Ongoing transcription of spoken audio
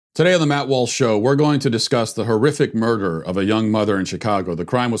Today on the Matt Walsh Show, we're going to discuss the horrific murder of a young mother in Chicago. The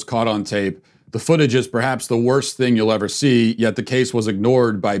crime was caught on tape. The footage is perhaps the worst thing you'll ever see, yet the case was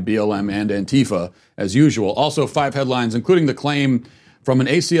ignored by BLM and Antifa, as usual. Also, 5 headlines, including the claim from an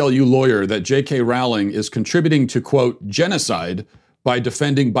ACLU lawyer that J.K. Rowling is contributing to, quote, genocide by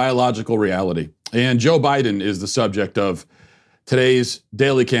defending biological reality. And Joe Biden is the subject of today's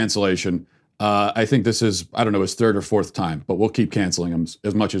daily cancellation. I think this is, I don't know, his 3rd or 4th time, but we'll keep canceling him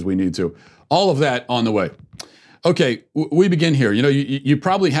as much as we need to. All of that on the way. Okay, we begin here. You know, you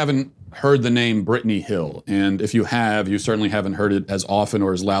probably haven't heard the name Brittany Hill. And if you have, you certainly haven't heard it as often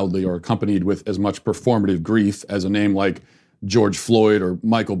or as loudly or accompanied with as much performative grief as a name like George Floyd or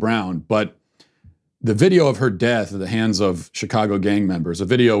Michael Brown. But the video of her death at the hands of Chicago gang members, a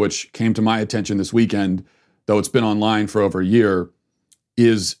video which came to my attention this weekend, though it's been online for over a year,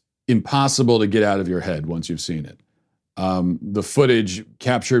 is impossible to get out of your head once you've seen it. The footage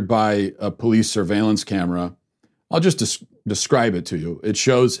captured by a police surveillance camera, I'll just describe it to you. It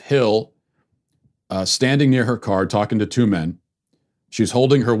shows Hill standing near her car talking to 2 men. She's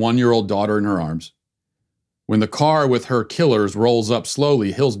holding her 1-year-old daughter in her arms. When the car with her killers rolls up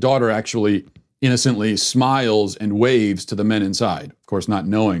slowly, Hill's daughter actually innocently smiles and waves to the men inside, of course not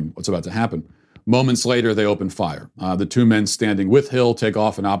knowing what's about to happen. Moments later, they open fire. The 2 men standing with Hill take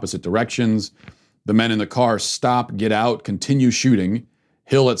off in opposite directions. The men in the car stop, get out, continue shooting.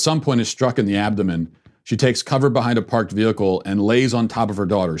 Hill at some point is struck in the abdomen. She takes cover behind a parked vehicle and lays on top of her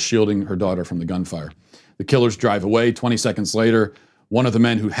daughter, shielding her daughter from the gunfire. The killers drive away. 20 seconds later, one of the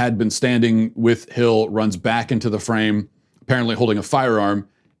men who had been standing with Hill runs back into the frame, apparently holding a firearm,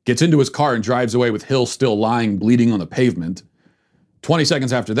 gets into his car and drives away with Hill still lying, bleeding on the pavement. 20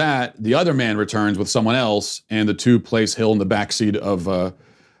 seconds after that, the other man returns with someone else, and the 2 place Hill in the backseat of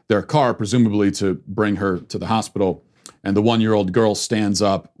their car, presumably to bring her to the hospital. And the 1-year-old girl stands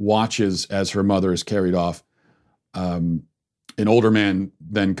up, watches as her mother is carried off. An older man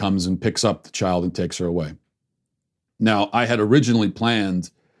then comes and picks up the child and takes her away. Now, I had originally planned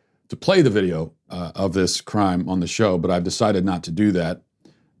to play the video of this crime on the show, but I've decided not to do that.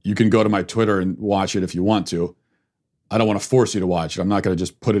 You can go to my Twitter and watch it if you want to. I don't want to force you to watch it. I'm not going to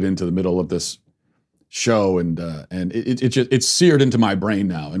just put it into the middle of this show, and it's seared into my brain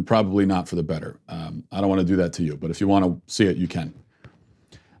now, and probably not for the better. I don't want to do that to you, but if you want to see it, you can.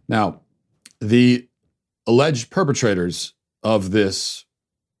 Now, the alleged perpetrators of this,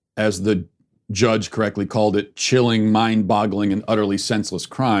 as the judge correctly called it, chilling, mind-boggling, and utterly senseless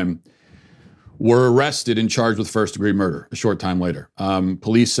crime, were arrested and charged with first-degree murder a short time later.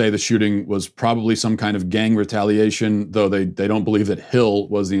 Police say the shooting was probably some kind of gang retaliation, though they don't believe that Hill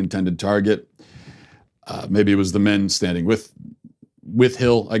was the intended target. Maybe it was the men standing with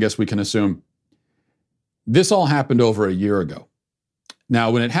Hill, I guess we can assume. This all happened over a year ago. Now,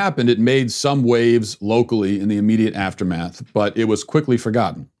 when it happened, it made some waves locally in the immediate aftermath, but it was quickly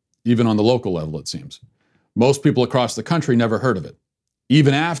forgotten, even on the local level, it seems. Most people across the country never heard of it,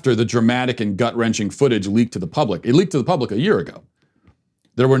 even after the dramatic and gut-wrenching footage leaked to the public. It leaked to the public a year ago.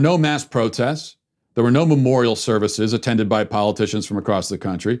 There were no mass protests. There were no memorial services attended by politicians from across the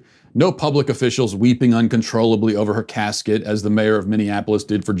country. No public officials weeping uncontrollably over her casket, as the mayor of Minneapolis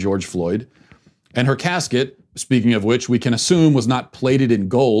did for George Floyd. And her casket, speaking of which, we can assume was not plated in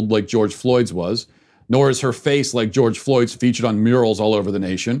gold like George Floyd's was, nor is her face like George Floyd's featured on murals all over the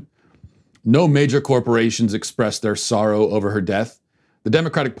nation. No major corporations expressed their sorrow over her death. The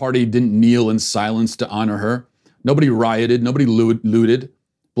Democratic Party didn't kneel in silence to honor her. Nobody rioted. Nobody looted.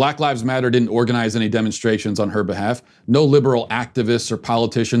 Black Lives Matter didn't organize any demonstrations on her behalf. No liberal activists or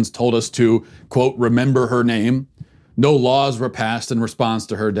politicians told us to, quote, remember her name. No laws were passed in response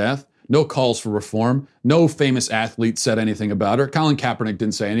to her death. No calls for reform. No famous athlete said anything about her. Colin Kaepernick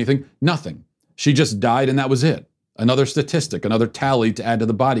didn't say anything. Nothing. She just died, and that was it. Another statistic, another tally to add to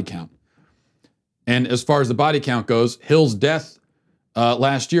the body count. And as far as the body count goes, Hill's death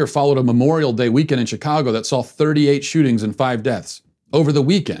last year followed a Memorial Day weekend in Chicago that saw 38 shootings and 5 deaths. Over the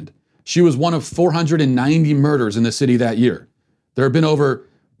weekend, she was one of 490 murders in the city that year. There have been over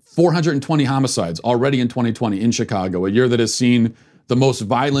 420 homicides already in 2020 in Chicago, a year that has seen the most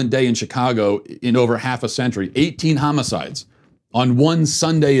violent day in Chicago in over half a century. 18 homicides on one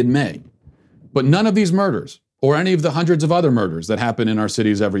Sunday in May. But none of these murders, or any of the hundreds of other murders that happen in our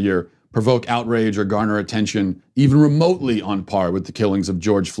cities every year, provoke outrage or garner attention, even remotely on par with the killings of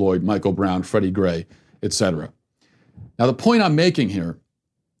George Floyd, Michael Brown, Freddie Gray, etc. Now, the point I'm making here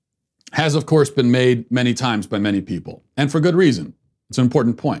has, of course, been made many times by many people, and for good reason. It's an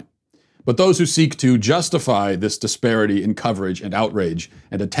important point. But those who seek to justify this disparity in coverage and outrage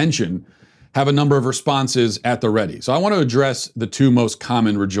and attention have a number of responses at the ready. So I want to address the two most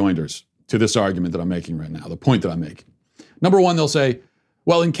common rejoinders to this argument that I'm making right now, the point that I'm making. Number one, they'll say,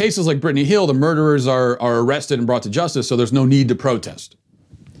 well, in cases like Brittany Hill, the murderers are arrested and brought to justice, so there's no need to protest.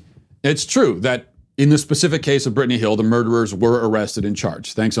 It's true that in the specific case of Brittany Hill, the murderers were arrested and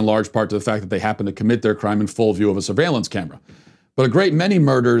charged, thanks in large part to the fact that they happened to commit their crime in full view of a surveillance camera. But a great many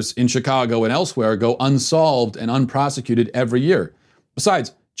murders in Chicago and elsewhere go unsolved and unprosecuted every year.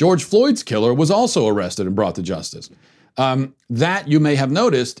 Besides, George Floyd's killer was also arrested and brought to justice. That, you may have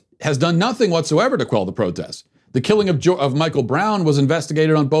noticed, has done nothing whatsoever to quell the protests. The killing of Michael Brown was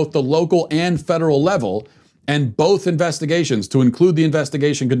investigated on both the local and federal level, and both investigations, to include the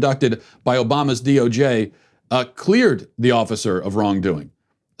investigation conducted by Obama's DOJ, cleared the officer of wrongdoing,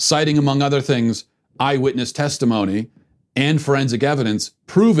 citing, among other things, eyewitness testimony and forensic evidence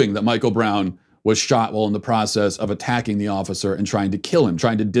proving that Michael Brown was shot while in the process of attacking the officer and trying to kill him,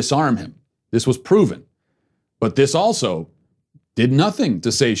 trying to disarm him. This was proven. But this also did nothing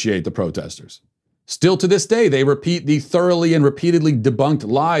to satiate the protesters. Still to this day, they repeat the thoroughly and repeatedly debunked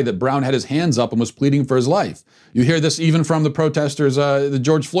lie that Brown had his hands up and was pleading for his life. You hear this even from the protesters, the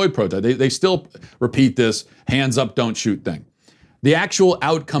George Floyd protest. They still repeat this hands up, don't shoot thing. The actual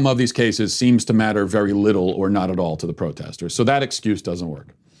outcome of these cases seems to matter very little or not at all to the protesters. So that excuse doesn't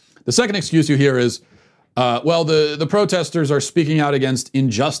work. The second excuse you hear is, the protesters are speaking out against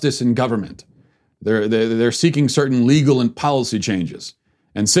injustice in government. They're seeking certain legal and policy changes.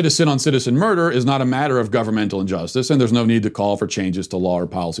 And citizen-on-citizen murder is not a matter of governmental injustice, and there's no need to call for changes to law or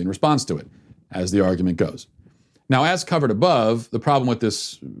policy in response to it, as the argument goes. Now, as covered above, the problem with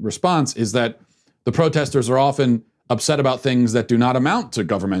this response is that the protesters are often upset about things that do not amount to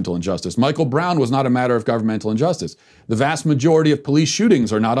governmental injustice. Michael Brown was not a matter of governmental injustice. The vast majority of police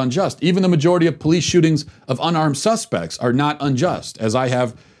shootings are not unjust. Even the majority of police shootings of unarmed suspects are not unjust, as I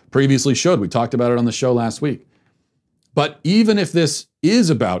have previously showed. We talked about it on the show last week. But even if this is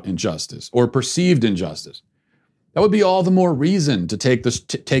about injustice or perceived injustice, that would be all the more reason to take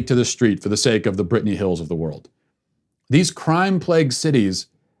to the street for the sake of the Brittany Hills of the world. These crime-plagued cities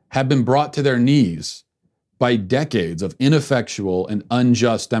have been brought to their knees by decades of ineffectual and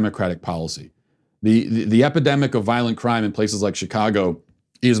unjust democratic policy. The epidemic of violent crime in places like Chicago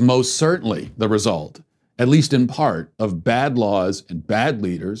is most certainly the result, at least in part, of bad laws and bad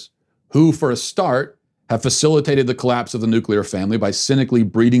leaders who, for a start, have facilitated the collapse of the nuclear family by cynically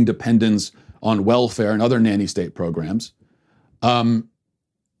breeding dependents on welfare and other nanny state programs.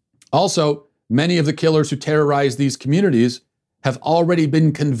 Also, many of the killers who terrorize these communities have already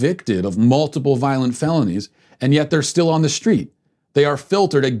been convicted of multiple violent felonies, and yet they're still on the street. They are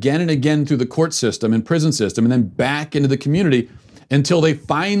filtered again and again through the court system and prison system and then back into the community until they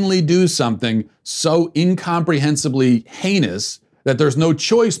finally do something so incomprehensibly heinous that there's no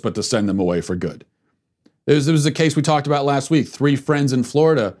choice but to send them away for good. There was a case we talked about last week. 3 friends in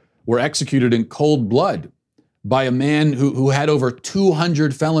Florida were executed in cold blood by a man who had over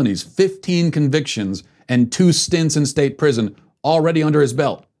 200 felonies, 15 convictions, and 2 stints in state prison already under his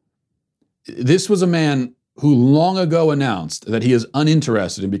belt. This was a man who long ago announced that he is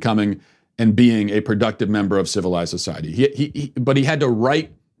uninterested in becoming and being a productive member of civilized society. But he had to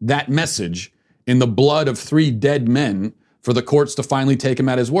write that message in the blood of 3 dead men for the courts to finally take him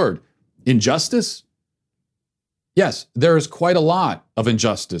at his word. Injustice? Yes, there is quite a lot of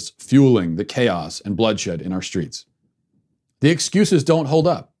injustice fueling the chaos and bloodshed in our streets. The excuses don't hold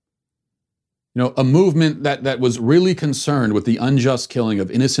up. You know, a movement that was really concerned with the unjust killing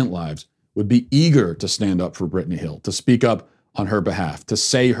of innocent lives would be eager to stand up for Brittany Hill, to speak up on her behalf, to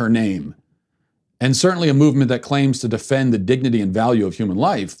say her name. And certainly a movement that claims to defend the dignity and value of human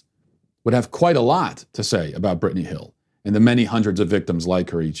life would have quite a lot to say about Brittany Hill and the many hundreds of victims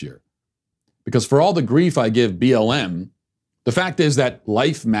like her each year. Because for all the grief I give BLM, the fact is that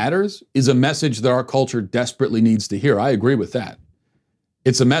life matters is a message that our culture desperately needs to hear. I agree with that.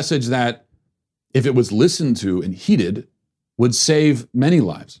 It's a message that, if it was listened to and heeded, would save many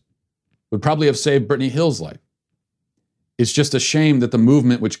lives, would probably have saved Brittany Hill's life. It's just a shame that the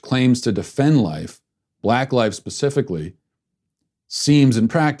movement which claims to defend life, Black life specifically, seems in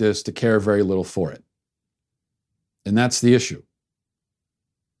practice to care very little for it. And that's the issue.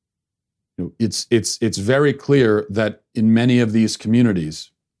 It's very clear that in many of these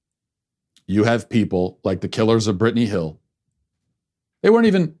communities, you have people like the killers of Brittany Hill. As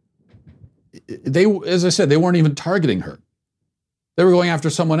I said, they weren't even targeting her. They were going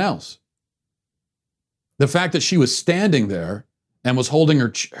after someone else. The fact that she was standing there and was holding her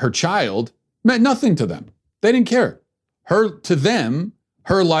child meant nothing to them. They didn't care. To them,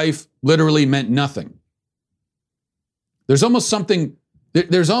 her life literally meant nothing. There's almost something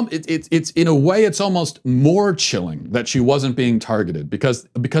It's in a way, it's almost more chilling that she wasn't being targeted because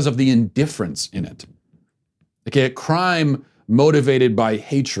of the indifference in it. Okay, a crime motivated by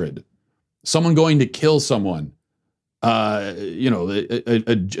hatred, someone going to kill someone, a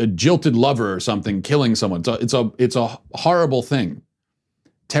jilted lover or something killing someone. It's a horrible thing,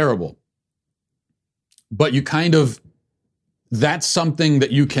 terrible. But that's something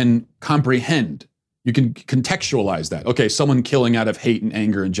that you can comprehend. You can contextualize that. Okay, someone killing out of hate and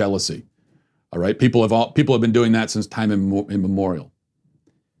anger and jealousy. All right, people have been doing that since time immemorial.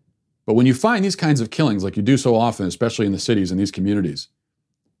 But when you find these kinds of killings, like you do so often, especially in the cities and these communities,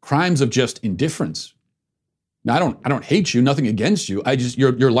 crimes of just indifference. Now, I don't hate you, nothing against you.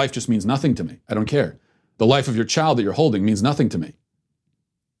 Your life just means nothing to me. I don't care. The life of your child that you're holding means nothing to me.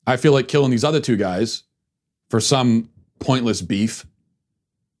 I feel like killing these other two guys for some pointless beef,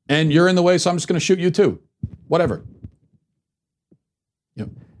 and you're in the way, so I'm just going to shoot you too. Whatever.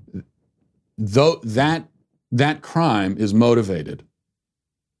 Though that crime is motivated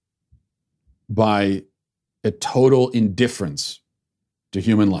by a total indifference to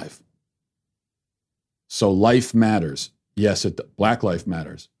human life. So life matters. Yes, Black life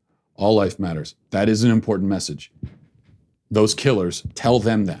matters. All life matters. That is an important message. Those killers, tell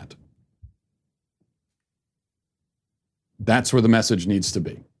them that. That's where the message needs to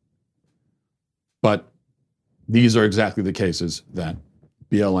be. But these are exactly the cases that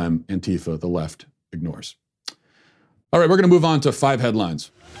BLM, Antifa, the left ignores. All right, we're going to move on to 5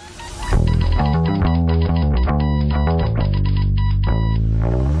 headlines.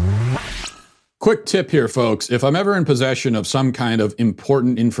 Quick tip here, folks. If I'm ever in possession of some kind of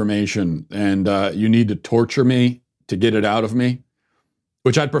important information and you need to torture me to get it out of me,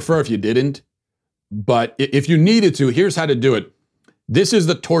 which I'd prefer if you didn't, but if you needed to, here's how to do it. This is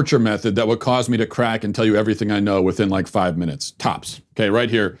the torture method that would cause me to crack and tell you everything I know within like 5 minutes, tops. Okay, right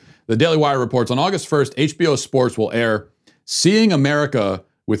here. The Daily Wire reports on August 1st, HBO Sports will air Seeing America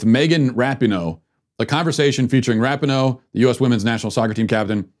with Megan Rapinoe, a conversation featuring Rapinoe, the U.S. women's national soccer team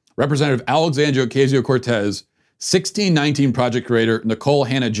captain, Representative Alexandria Ocasio-Cortez, 1619 Project creator Nicole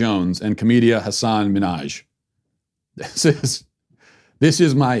Hannah-Jones, and comedian Hassan Minhaj. This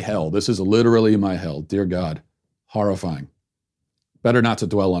is my hell. This is literally my hell. Dear God. Horrifying. Better not to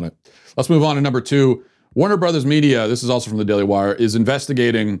dwell on it. Let's move on to number 2. Warner Brothers Media, this is also from the Daily Wire, is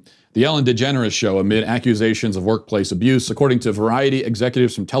investigating the Ellen DeGeneres show amid accusations of workplace abuse. According to Variety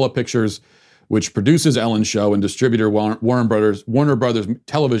executives from Telepictures, which produces Ellen's show, and distributor Warner Brothers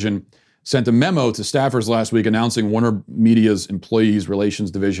Television, sent a memo to staffers last week announcing Warner Media's Employees Relations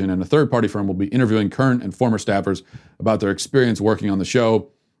Division and a third-party firm will be interviewing current and former staffers about their experience working on the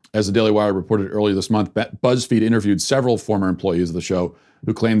show. As the Daily Wire reported earlier this month, BuzzFeed interviewed several former employees of the show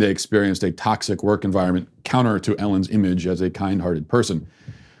who claimed they experienced a toxic work environment counter to Ellen's image as a kind-hearted person.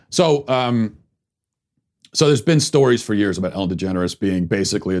 So there's been stories for years about Ellen DeGeneres being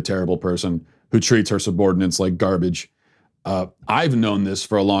basically a terrible person who treats her subordinates like garbage. I've known this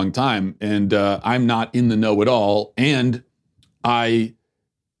for a long time, and I'm not in the know at all, and I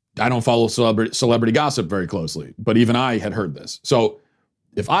don't follow celebrity gossip very closely, but even I had heard this. So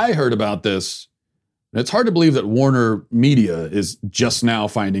if I heard about this, it's hard to believe that Warner Media is just now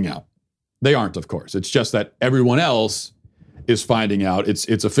finding out. They aren't, of course. It's just that everyone else is finding out.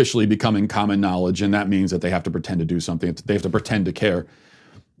 It's officially becoming common knowledge, and that means that they have to pretend to do something. They have to pretend to care.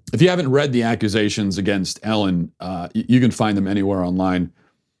 If you haven't read the accusations against Ellen, you can find them anywhere online.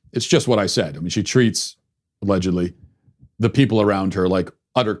 It's just what I said. I mean, she treats, allegedly, the people around her like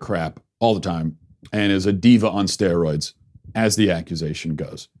utter crap all the time and is a diva on steroids, as the accusation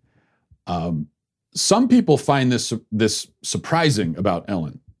goes. Some people find this surprising about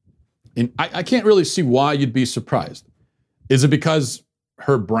Ellen. And I can't really see why you'd be surprised. Is it because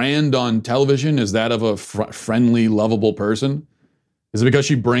her brand on television is that of a friendly, lovable person? Is it because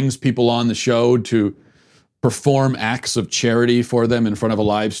she brings people on the show to perform acts of charity for them in front of a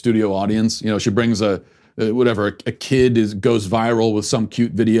live studio audience? You know, she brings a kid goes viral with some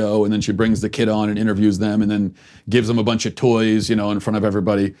cute video, and then she brings the kid on and interviews them and then gives them a bunch of toys, in front of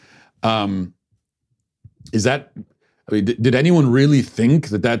everybody. Did anyone really think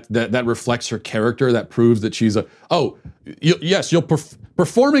that reflects her character? That proves that she's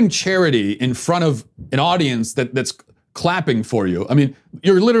performing charity in front of an audience that's clapping for you. I mean,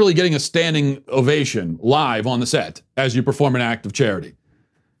 you're literally getting a standing ovation live on the set as you perform an act of charity.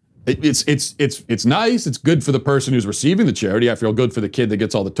 It's nice. It's good for the person who's receiving the charity. I feel good for the kid that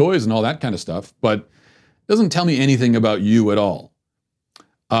gets all the toys and all that kind of stuff, but it doesn't tell me anything about you at all.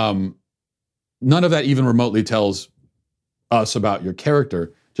 None of that even remotely tells us about your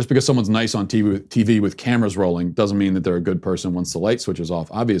character. Just because someone's nice on TV with cameras rolling doesn't mean that they're a good person once the light switches off,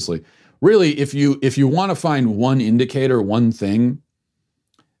 obviously. Really, if you want to find one indicator, one thing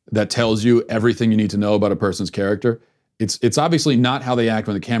that tells you everything you need to know about a person's character, it's obviously not how they act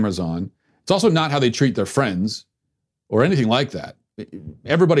when the camera's on. It's also not how they treat their friends or anything like that.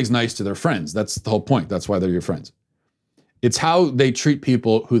 Everybody's nice to their friends. That's the whole point. That's why they're your friends. It's how they treat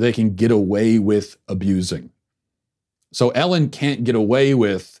people who they can get away with abusing. So Ellen can't get away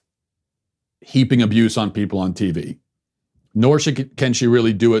with heaping abuse on people on TV, nor can she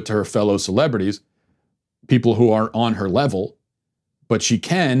really do it to her fellow celebrities, people who are on her level, but she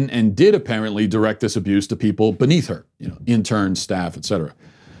can and did apparently direct this abuse to people beneath her, interns, staff, etc.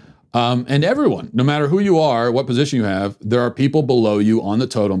 And everyone, no matter who you are, what position you have, there are people below you on the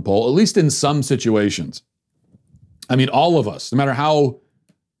totem pole, at least in some situations. I mean, all of us, no matter how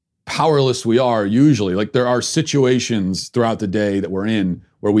powerless we are usually, like there are situations throughout the day that we're in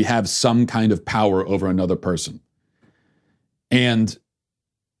where we have some kind of power over another person. And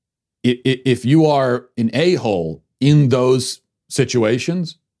if you are an a-hole in those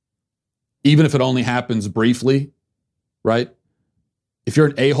situations, even if it only happens briefly, right? If you're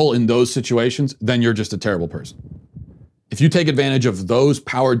an a-hole in those situations, then you're just a terrible person. If you take advantage of those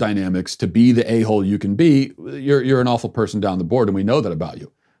power dynamics to be the a-hole you can be, you're an awful person down the board, and we know that about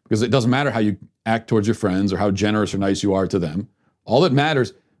you. Because it doesn't matter how you act towards your friends or how generous or nice you are to them. All that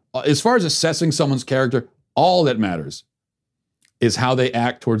matters, as far as assessing someone's character, all that matters is how they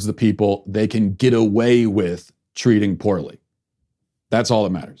act towards the people they can get away with treating poorly. That's all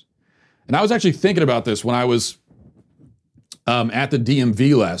that matters. And I was actually thinking about this when I was at the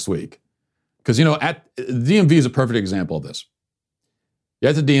DMV last week. Because, at DMV is a perfect example of this.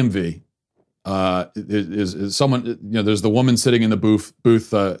 You're at the DMV. Is someone, there's the woman sitting in the booth.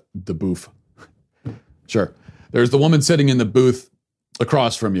 Sure. There's the woman sitting in the booth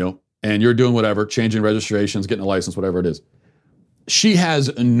across from you, and you're doing whatever, changing registrations, getting a license, whatever it is. She has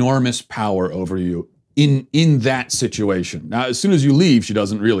enormous power over you in that situation. Now, as soon as you leave, she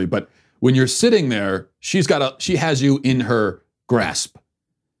doesn't really, but when you're sitting there, she has you in her grasp.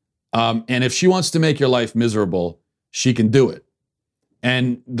 And if she wants to make your life miserable, she can do it.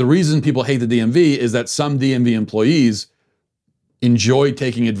 And the reason people hate the DMV is that some DMV employees enjoy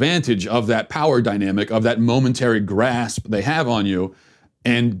taking advantage of that power dynamic, of that momentary grasp they have on you,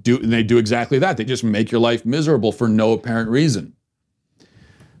 and they do exactly that. They just make your life miserable for no apparent reason.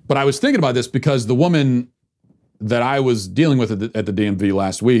 But I was thinking about this because the woman that I was dealing with at the DMV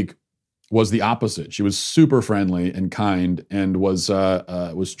last week was the opposite. She was super friendly and kind and was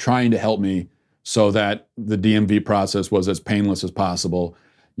trying to help me so that the DMV process was as painless as possible,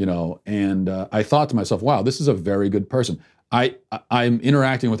 and I thought to myself, wow, this is a very good person. I'm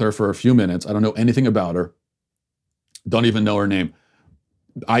interacting with her for a few minutes. I don't know anything about her. Don't even know her name.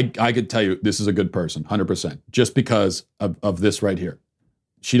 I could tell you this is a good person, 100%, just because of this right here.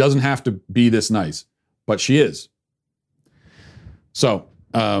 She doesn't have to be this nice, but she is. So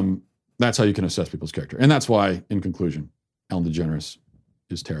that's how you can assess people's character. And that's why, in conclusion, Ellen DeGeneres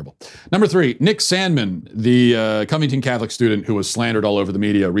is terrible. Number 3, Nick Sandmann, the Covington Catholic student who was slandered all over the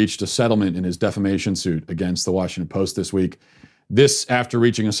media, reached a settlement in his defamation suit against the Washington Post this week. This after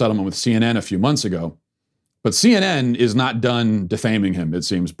reaching a settlement with CNN a few months ago. But CNN is not done defaming him, it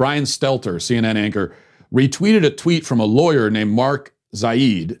seems. Brian Stelter, CNN anchor, retweeted a tweet from a lawyer named Mark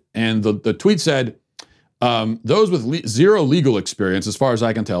Zaid, and the tweet said, those with zero legal experience, as far as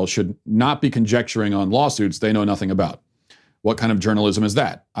I can tell, should not be conjecturing on lawsuits they know nothing about. What kind of journalism is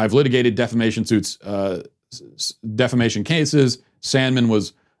that? I've litigated defamation suits, defamation cases. Sandmann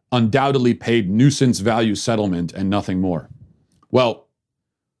was undoubtedly paid nuisance value settlement and nothing more. Well,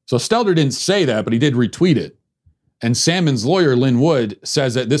 so Stelter didn't say that, but he did retweet it. And Sandmann's lawyer, Lynn Wood,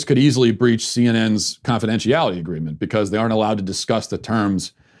 says that this could easily breach CNN's confidentiality agreement because they aren't allowed to discuss the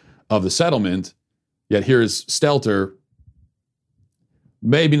terms of the settlement. Yet here's Stelter,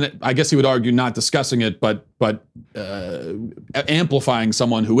 maybe, I guess he would argue not discussing it, but amplifying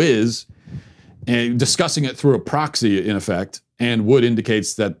someone who is, and discussing it through a proxy, in effect. And Wood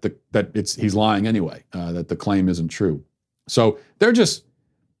indicates that he's lying anyway, that the claim isn't true. So they're just,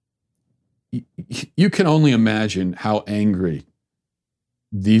 you can only imagine how angry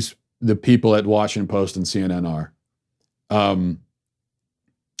the people at Washington Post and CNN are,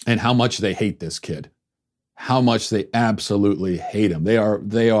 and how much they hate this kid, how much they absolutely hate him.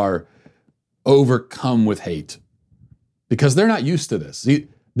 They are overcome with hate because they're not used to this.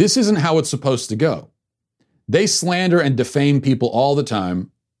 This isn't how it's supposed to go. They slander and defame people all the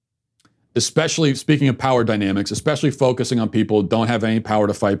time, especially speaking of power dynamics, especially focusing on people who don't have any power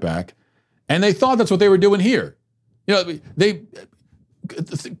to fight back. And they thought that's what they were doing here.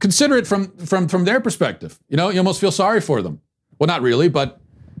 consider it from their perspective. You know, you almost feel sorry for them. Well, not really, but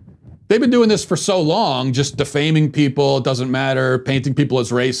they've been doing this for so long, just defaming people, it doesn't matter, painting people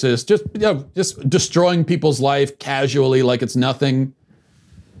as racist, just destroying people's life casually like it's nothing.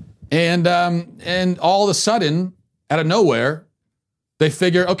 And all of a sudden, out of nowhere, they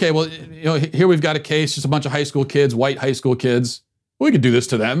figure, okay, well, you know, here we've got a case, just a bunch of high school kids, white high school kids. We could do this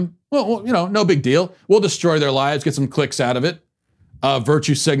to them. Well, you know, no big deal. We'll destroy their lives, get some clicks out of it,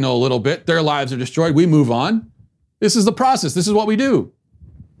 virtue signal a little bit. Their lives are destroyed. We move on. This is the process. This is what we do.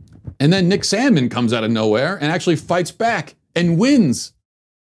 And then Nick Sandmann comes out of nowhere and actually fights back and wins.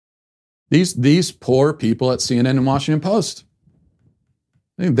 These poor people at CNN and Washington Post,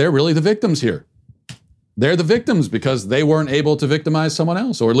 I think they're really the victims here. They're the victims because they weren't able to victimize someone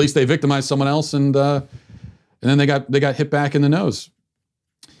else, or at least they victimized someone else, and then they got hit back in the nose.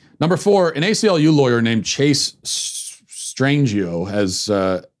 Number 4, an ACLU lawyer named Chase Strangio has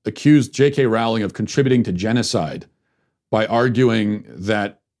accused J.K. Rowling of contributing to genocide by arguing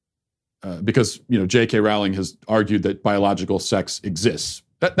that because you know J.K. Rowling has argued that biological sex exists.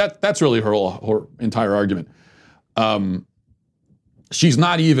 That's really her entire argument. She's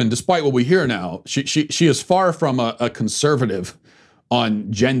not even, despite what we hear now, she is far from a conservative on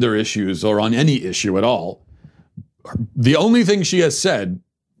gender issues or on any issue at all. The only thing she has said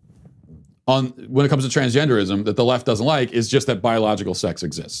when it comes to transgenderism that the left doesn't like is just that biological sex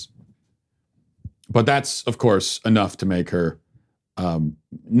exists. But that's, of course, enough to make her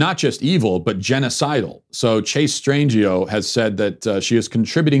not just evil, but genocidal. So Chase Strangio has said that she is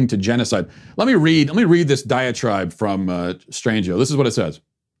contributing to genocide. Let me read this diatribe from Strangio. This is what it says.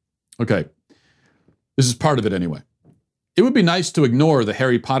 Okay. This is part of it anyway. It would be nice to ignore the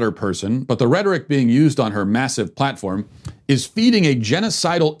Harry Potter person, but the rhetoric being used on her massive platform is feeding a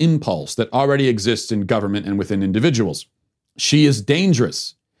genocidal impulse that already exists in government and within individuals. She is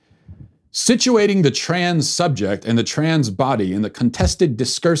dangerous. Situating the trans subject and the trans body in the contested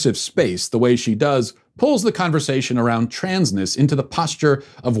discursive space the way she does pulls the conversation around transness into the posture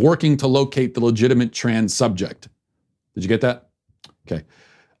of working to locate the legitimate trans subject. Did you get that? Okay.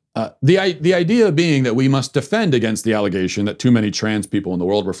 The idea being that we must defend against the allegation that too many trans people in the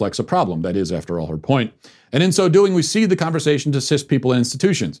world reflects a problem. That is, after all, her point. And in so doing, we cede the conversation to cis people and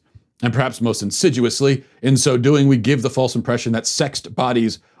institutions. And perhaps most insidiously, in so doing, we give the false impression that sexed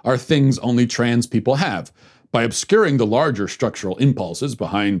bodies are things only trans people have. By obscuring the larger structural impulses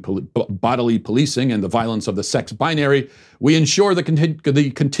behind bodily policing and the violence of the sex binary, we ensure the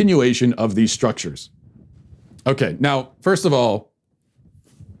continuation of these structures. Okay, now, first of all,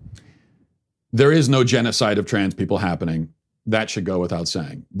 there is no genocide of trans people happening. That should go without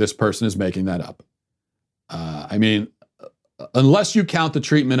saying. This person is making that up. Unless you count the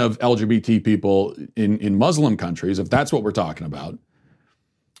treatment of LGBT people in Muslim countries, if that's what we're talking about,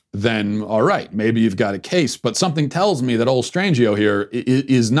 then all right, maybe you've got a case. But something tells me that old Strangio here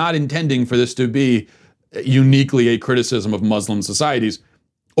is not intending for this to be uniquely a criticism of Muslim societies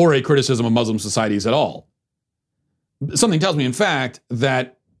or a criticism of Muslim societies at all. Something tells me, in fact,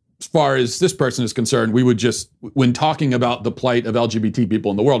 that as far as this person is concerned, we would just, when talking about the plight of LGBT people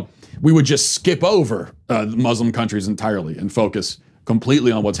in the world, we would just skip over Muslim countries entirely and focus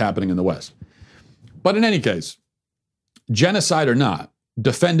completely on what's happening in the West. But in any case, genocide or not,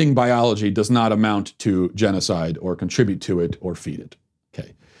 defending biology does not amount to genocide or contribute to it or feed it.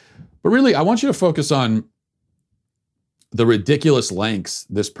 Okay. But really, I want you to focus on the ridiculous lengths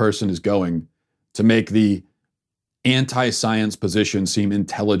this person is going to make the anti-science position seem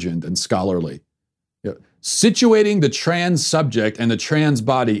intelligent and scholarly. You know, situating the trans subject and the trans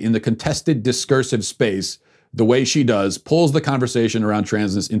body in the contested discursive space the way she does pulls the conversation around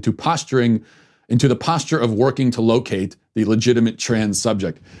transness into the posture of working to locate the legitimate trans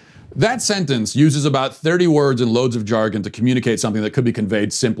subject. That sentence uses about 30 words and loads of jargon to communicate something that could be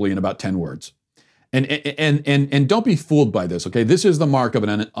conveyed simply in about 10 words. And don't be fooled by this, okay? This is the mark of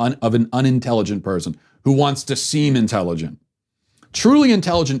an unintelligent person who wants to seem intelligent. Truly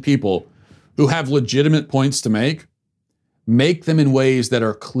intelligent people who have legitimate points to make them in ways that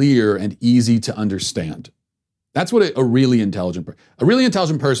are clear and easy to understand. That's what a really intelligent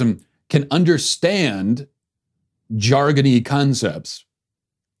person can understand jargony concepts,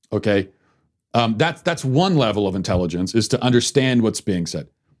 okay? That's one level of intelligence, is to understand what's being said.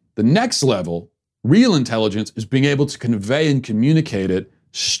 The next level, real intelligence, is being able to convey and communicate it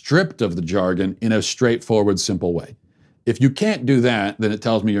stripped of the jargon in a straightforward, simple way. If you can't do that, then it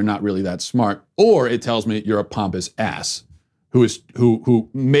tells me you're not really that smart, or it tells me you're a pompous ass who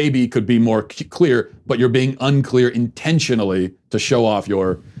maybe could be more clear, but you're being unclear intentionally to show off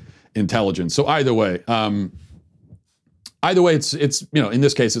your intelligence. So either way, Either way, it's in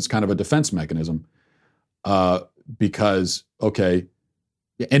this case, it's kind of a defense mechanism because, okay,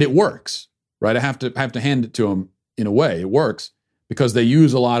 and it works, right? I have to hand it to them in a way. It works because they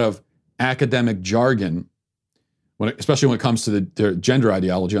use a lot of academic jargon, especially when it comes to their gender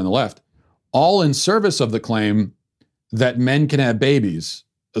ideology on the left, all in service of the claim that men can have babies,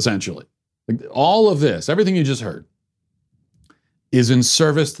 essentially. Like all of this, everything you just heard, is in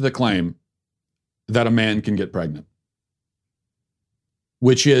service to the claim that a man can get pregnant.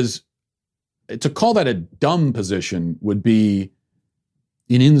 Which is, to call that a dumb position would be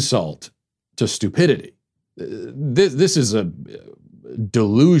an insult to stupidity. This is a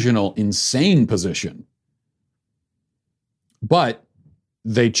delusional, insane position. But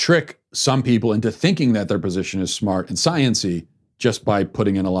they trick some people into thinking that their position is smart and science-y just by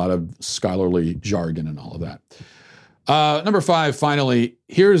putting in a lot of scholarly jargon and all of that. Number 5, finally,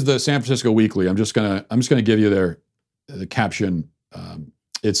 here's the San Francisco Weekly. I'm just gonna give you the caption.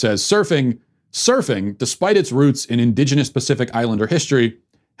 It says, surfing, despite its roots in indigenous Pacific Islander history,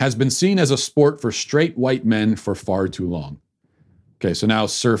 has been seen as a sport for straight white men for far too long. Okay, so now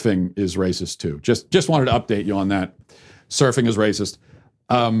surfing is racist too. Just wanted to update you on that. Surfing is racist.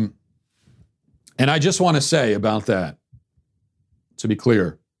 And I just want to say about that, to be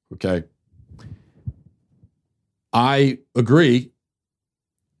clear, okay? I agree,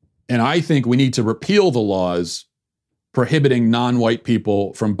 and I think we need to repeal the laws prohibiting non-white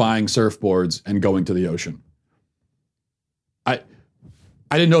people from buying surfboards and going to the ocean. I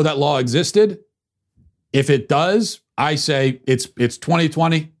didn't know that law existed. If it does, I say it's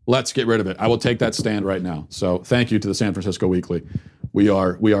 2020. Let's get rid of it. I will take that stand right now. So thank you to the San Francisco Weekly. We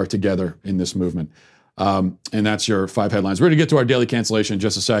are together in this movement. And that's your 5 headlines. We're going to get to our daily cancellation in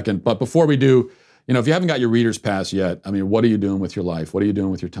just a second. But before we do, if you haven't got your reader's pass yet, I mean, what are you doing with your life? What are you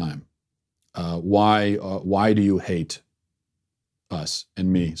doing with your time? Why do you hate us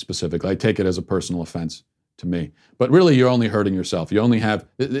and me specifically? I take it as a personal offense to me. But really, you're only hurting yourself. You only have,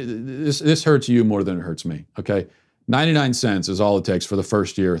 this hurts you more than it hurts me, okay? 99 cents is all it takes for the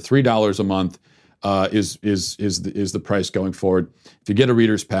first year. $3 a month is the price going forward. If you get a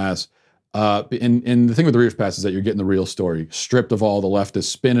reader's pass, and the thing with the reader's pass is that you're getting the real story, stripped of all the leftist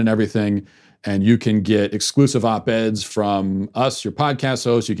spin and everything, and you can get exclusive op-eds from us, your podcast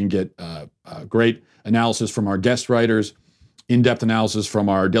hosts. You can get great analysis from our guest writers, in-depth analysis from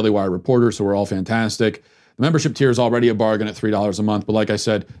our Daily Wire reporters, who are all fantastic. The membership tier is already a bargain at $3 a month, but like I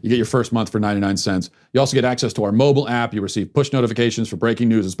said, you get your first month for 99 cents. You also get access to our mobile app. You receive push notifications for breaking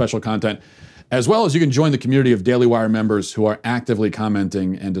news and special content, as well as you can join the community of Daily Wire members who are actively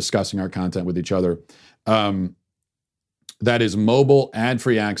commenting and discussing our content with each other. That is mobile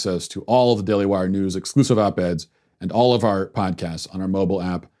ad-free access to all of the Daily Wire news, exclusive op-eds, and all of our podcasts on our mobile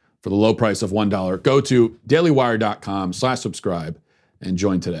app for the low price of $1. Go to dailywire.com/subscribe and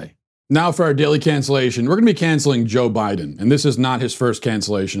join today. Now for our daily cancellation. We're going to be canceling Joe Biden, and this is not his first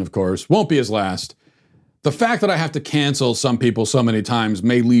cancellation, of course. Won't be his last. The fact that I have to cancel some people so many times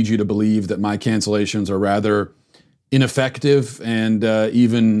may lead you to believe that my cancellations are rather ineffective and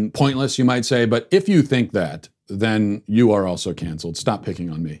even pointless, you might say. But if you think that, then you are also canceled. Stop picking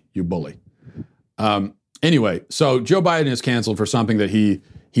on me, you bully. Anyway, so Joe Biden is canceled for something that he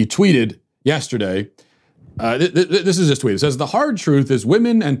tweeted yesterday. This is his tweet. It says, "The hard truth is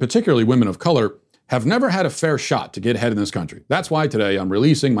women, and particularly women of color, have never had a fair shot to get ahead in this country. That's why today I'm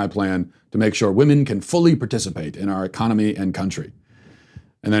releasing my plan to make sure women can fully participate in our economy and country."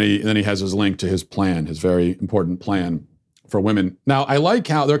 And then he has his link to his plan, his very important plan for women. Now, I like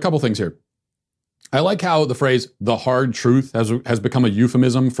how, there are a couple things here. I like how the phrase, "the hard truth," has become a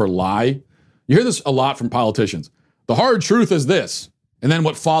euphemism for lie. You hear this a lot from politicians. The hard truth is this. And then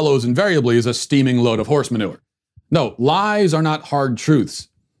what follows invariably is a steaming load of horse manure. No, lies are not hard truths.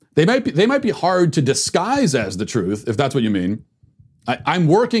 They might be hard to disguise as the truth, if that's what you mean. I'm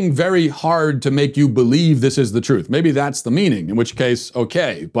working very hard to make you believe this is the truth. Maybe that's the meaning, in which case,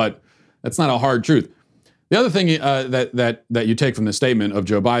 okay, but that's not a hard truth. The other thing that you take from the statement of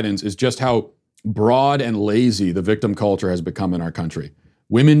Joe Biden's is just how broad and lazy the victim culture has become in our country.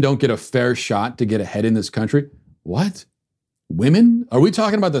 Women don't get a fair shot to get ahead in this country. What? Women? Are we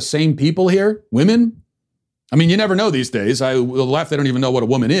talking about the same people here? Women? I mean, you never know these days. The left, they don't even know what a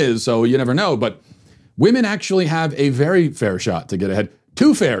woman is, so you never know. But women actually have a very fair shot to get ahead.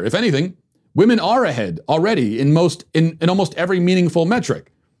 Too fair, if anything. Women are ahead already in almost every meaningful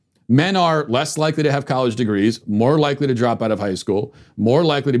metric. Men are less likely to have college degrees, more likely to drop out of high school, more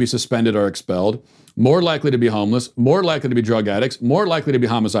likely to be suspended or expelled, more likely to be homeless, more likely to be drug addicts, more likely to be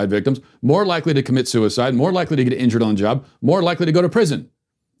homicide victims, more likely to commit suicide, more likely to get injured on the job, more likely to go to prison.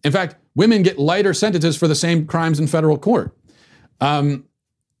 In fact, women get lighter sentences for the same crimes in federal court.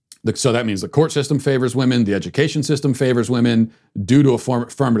 So that means the court system favors women, the education system favors women, due to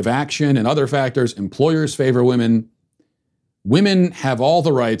affirmative action and other factors, employers favor women. Women have all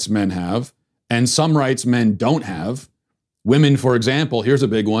the rights men have, and some rights men don't have. Women, for example, here's a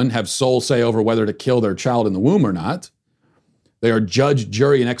big one, have sole say over whether to kill their child in the womb or not. They are judge,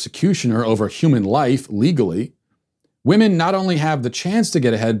 jury, and executioner over human life legally. Women not only have the chance to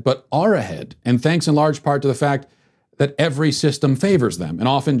get ahead, but are ahead, and thanks in large part to the fact that every system favors them, and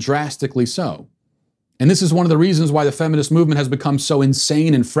often drastically so. And this is one of the reasons why the feminist movement has become so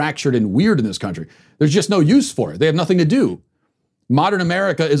insane and fractured and weird in this country. There's just no use for it. They have nothing to do. Modern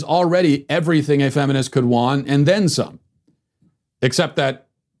America is already everything a feminist could want, and then some. Except that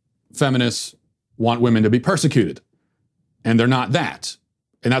feminists want women to be persecuted. And they're not that.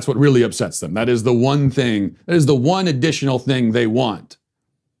 And that's what really upsets them. That is the one thing, that is the one additional thing they want.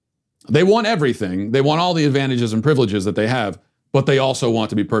 They want everything. They want all the advantages and privileges that they have, but they also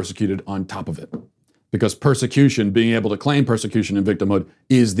want to be persecuted on top of it. Because persecution, being able to claim persecution and victimhood,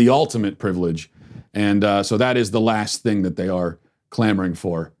 is the ultimate privilege. And so that is the last thing that they are clamoring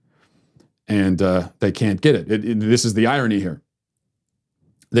for. And they can't get it. This is the irony here.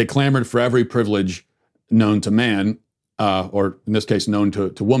 They clamored for every privilege known to man, or in this case, known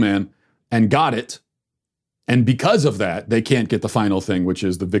to woman, and got it. And because of that, they can't get the final thing, which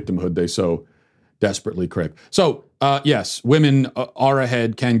is the victimhood they so desperately crave. So, yes, women are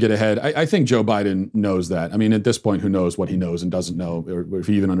ahead, can get ahead. I think Joe Biden knows that. I mean, at this point, who knows what he knows and doesn't know, or if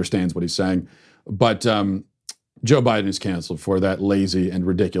he even understands what he's saying. But Joe Biden is canceled for that lazy and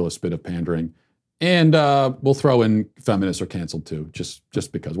ridiculous bit of pandering. And we'll throw in feminists are canceled too,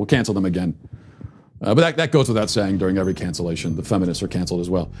 just because. We'll cancel them again. But that goes without saying. During every cancellation, the feminists are canceled as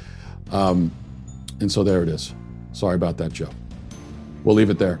well. And so there it is. Sorry about that, Joe. We'll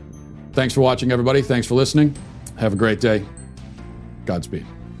leave it there. Thanks for watching, everybody. Thanks for listening. Have a great day. Godspeed.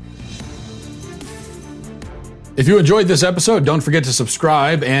 If you enjoyed this episode, don't forget to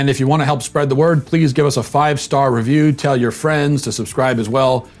subscribe. And if you want to help spread the word, please give us a 5-star review. Tell your friends to subscribe as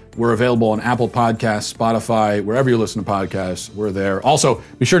well. We're available on Apple Podcasts, Spotify, wherever you listen to podcasts, we're there. Also,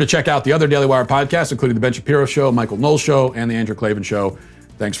 be sure to check out the other Daily Wire podcasts, including The Ben Shapiro Show, Michael Knowles Show, and The Andrew Klavan Show.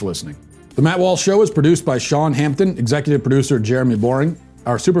 Thanks for listening. The Matt Walsh Show is produced by Sean Hampton, executive producer Jeremy Boring.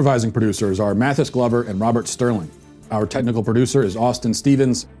 Our supervising producers are Mathis Glover and Robert Sterling. Our technical producer is Austin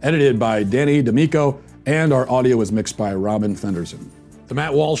Stevens, edited by Danny D'Amico, and our audio is mixed by Robin Fenderson. The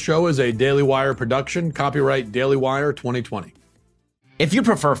Matt Walsh Show is a Daily Wire production, copyright Daily Wire 2020. If you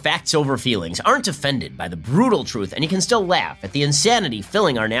prefer facts over feelings, aren't offended by the brutal truth, and you can still laugh at the insanity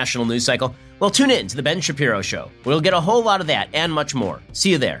filling our national news cycle, well, tune in to The Ben Shapiro Show. We'll get a whole lot of that and much more.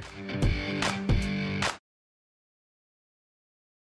 See you there.